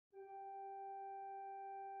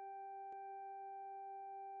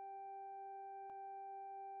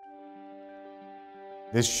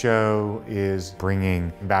This show is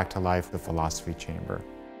bringing back to life the philosophy chamber.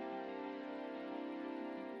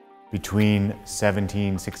 Between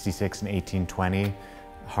 1766 and 1820,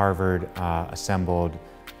 Harvard assembled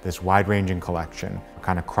this wide-ranging collection, a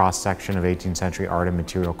kind of cross-section of 18th century art and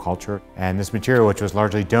material culture. And this material, which was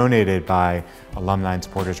largely donated by alumni and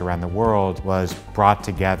supporters around the world, was brought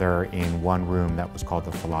together in one room that was called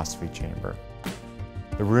the philosophy chamber.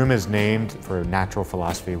 The room is named for natural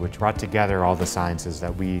philosophy, which brought together all the sciences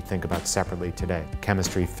that we think about separately today: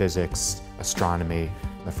 chemistry, physics, astronomy.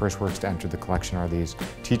 The first works to enter the collection are these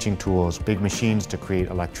teaching tools, big machines to create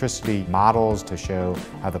electricity, models to show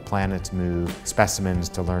how the planets move, specimens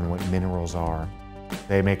to learn what minerals are.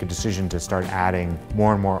 They make a decision to start adding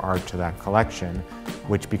more and more art to that collection,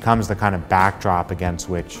 which becomes the kind of backdrop against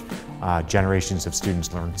which generations of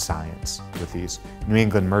students learn science, with these New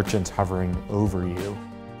England merchants hovering over you.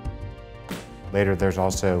 Later, there's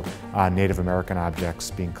also Native American objects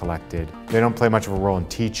being collected. They don't play much of a role in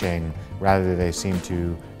teaching, rather they seem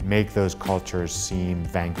to make those cultures seem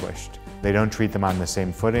vanquished. They don't treat them on the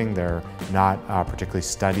same footing, they're not particularly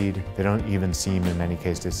studied. They don't even seem, in many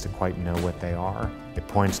cases, to quite know what they are. It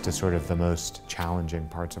points to sort of the most challenging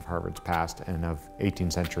parts of Harvard's past and of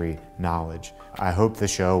 18th century knowledge. I hope the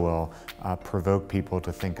show will provoke people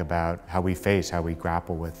to think about how we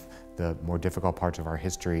grapple with the more difficult parts of our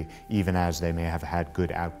history, even as they may have had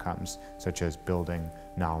good outcomes, such as building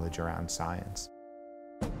knowledge around science.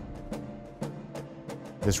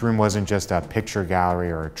 This room wasn't just a picture gallery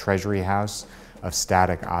or a treasury house of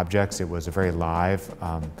static objects. It was a very live,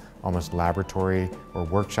 almost laboratory or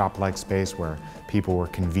workshop-like space where people were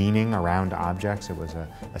convening around objects. It was an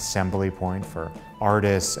assembly point for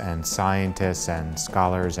artists and scientists and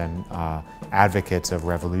scholars and advocates of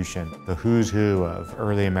revolution. The who's who of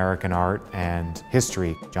early American art and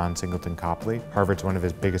history. John Singleton Copley, Harvard's one of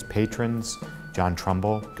his biggest patrons. John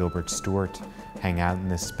Trumbull, Gilbert Stuart hang out in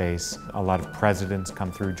this space. A lot of presidents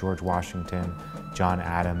come through, George Washington. John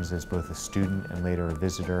Adams is both a student and later a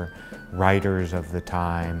visitor. Writers of the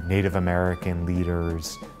time, Native American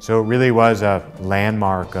leaders. So it really was a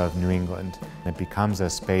landmark of New England. It becomes a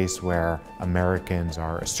space where Americans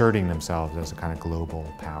are asserting themselves as a kind of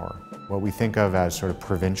global power. What we think of as sort of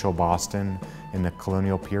provincial Boston in the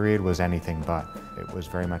colonial period was anything but. It was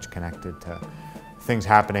very much connected to things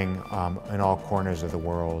happening in all corners of the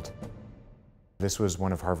world. This was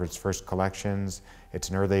one of Harvard's first collections. It's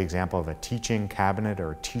an early example of a teaching cabinet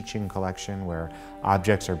or teaching collection where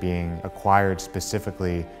objects are being acquired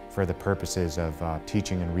specifically for the purposes of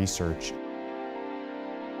teaching and research.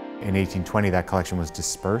 In 1820, that collection was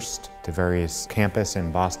dispersed to various campus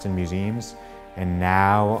and Boston museums. And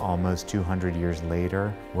now, almost 200 years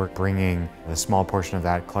later, we're bringing the small portion of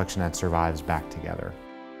that collection that survives back together.